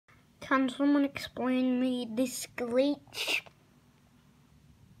Can someone explain me this glitch?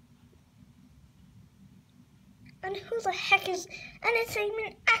 And who the heck is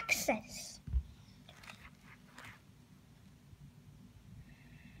entertainment access?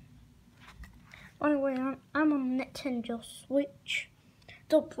 Anyway, I'm on Nintendo Switch.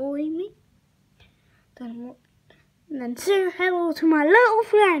 Don't believe me? Then say hello to my little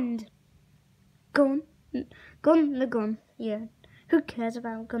friend. Gun the gun. Yeah. Who cares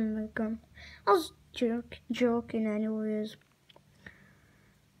about Gun the gun? I was joking anyways.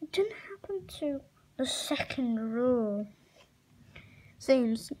 It didn't happen to the second row.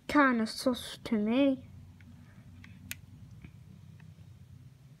 Seems kinda sus to me.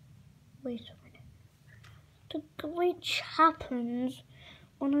 Wait a minute. The glitch happens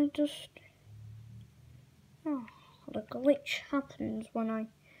when I just... Oh, the glitch happens when I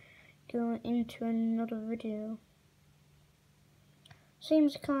go into another video.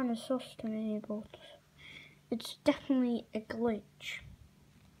 Seems kinda sus to me, but it's definitely a glitch.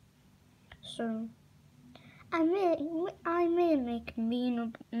 So, I may make a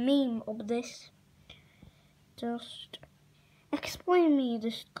meme of this. Just explain me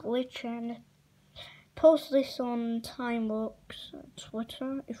this glitch and post this on Timelapse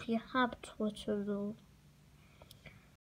Twitter, if you have Twitter though.